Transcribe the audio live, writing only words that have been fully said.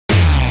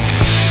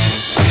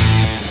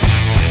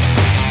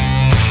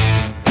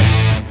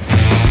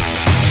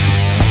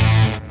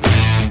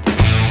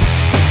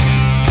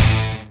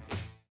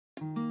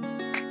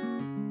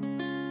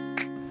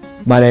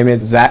My name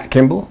is Zach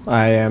Kimball.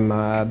 I am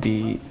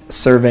the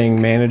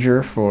surveying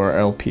manager for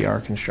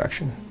LPR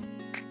Construction.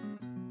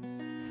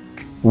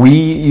 We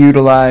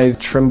utilize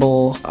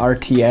Trimble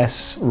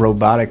RTS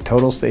Robotic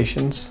Total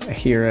Stations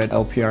here at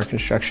LPR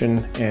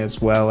Construction,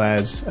 as well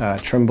as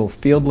Trimble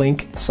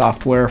FieldLink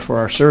software for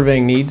our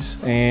surveying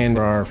needs and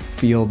our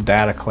field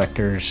data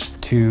collectors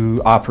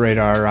to operate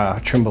our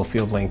Trimble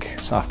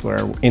FieldLink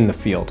software in the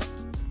field.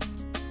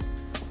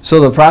 So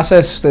the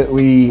process that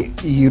we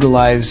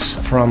utilize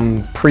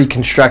from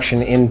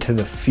pre-construction into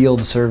the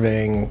field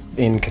surveying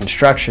in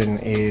construction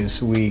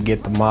is we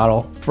get the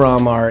model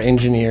from our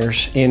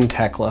engineers in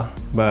Tekla,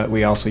 but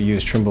we also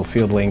use Trimble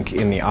FieldLink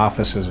in the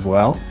office as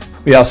well.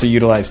 We also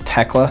utilize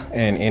Tekla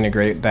and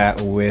integrate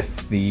that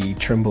with the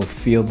Trimble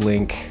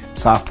FieldLink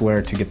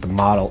software to get the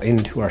model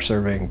into our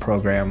surveying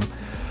program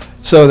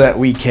so that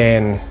we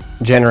can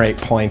generate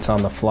points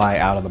on the fly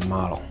out of the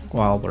model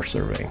while we're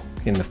surveying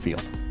in the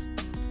field.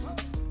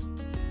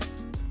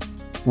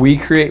 We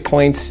create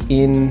points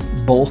in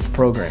both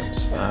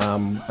programs.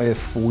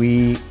 If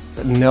we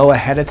know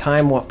ahead of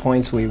time what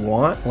points we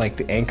want, like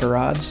the anchor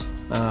rods,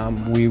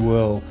 we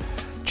will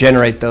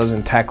generate those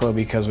in Tekla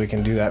because we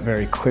can do that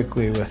very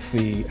quickly with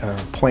the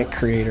point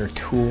creator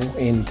tool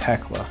in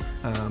Tekla.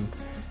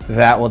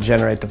 That will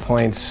generate the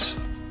points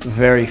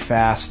very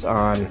fast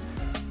on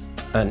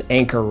an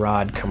anchor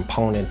rod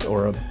component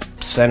or a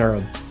center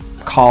of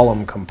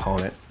column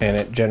component, and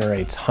it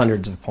generates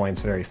hundreds of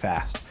points very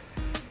fast.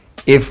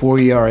 If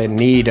we are in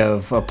need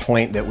of a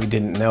point that we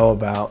didn't know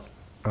about,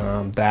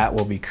 that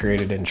will be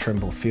created in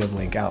Trimble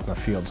FieldLink out in the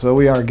field. So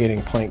we are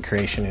getting point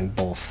creation in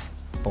both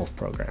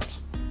programs.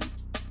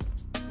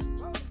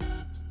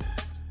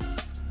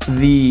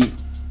 The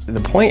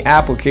point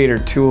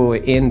applicator tool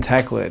in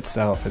Tekla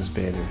itself has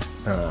been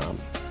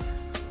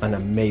an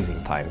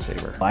amazing time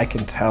saver. I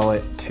can tell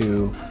it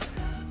to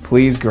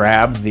please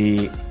grab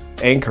the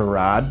anchor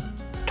rod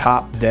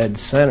top dead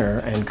center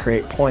and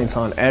create points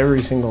on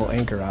every single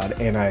anchor rod,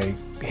 and I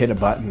hit a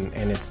button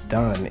and it's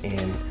done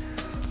in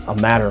a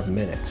matter of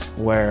minutes.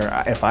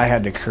 Where if I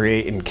had to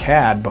create in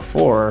CAD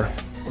before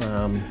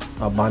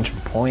a bunch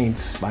of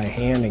points by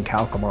hand and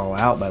calc them all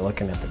out by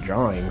looking at the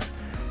drawings,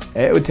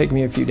 it would take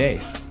me a few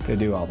days to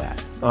do all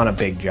that on a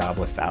big job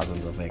with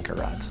thousands of anchor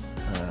rods.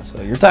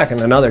 So you're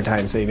talking another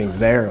time savings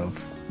there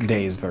of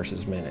days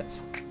versus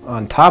minutes.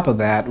 On top of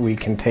that, we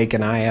can take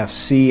an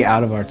IFC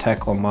out of our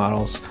Tekla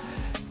models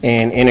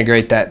and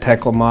integrate that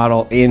Tekla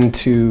model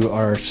into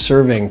our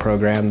surveying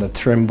program, the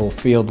Trimble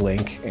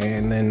FieldLink,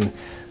 and then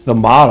the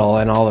model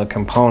and all the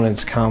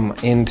components come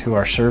into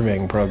our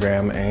surveying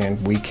program,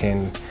 and we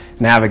can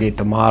navigate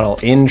the model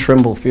in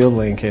Trimble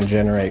FieldLink and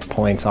generate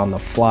points on the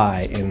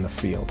fly in the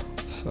field.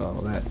 So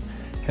that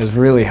has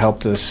really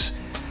helped us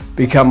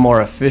become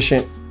more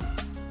efficient.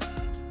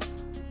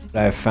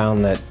 I've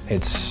found that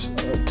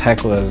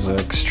Tekla is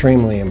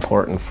extremely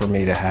important for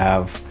me to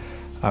have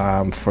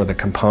for the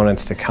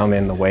components to come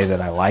in the way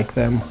that I like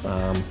them.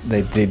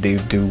 They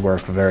do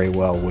work very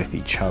well with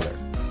each other.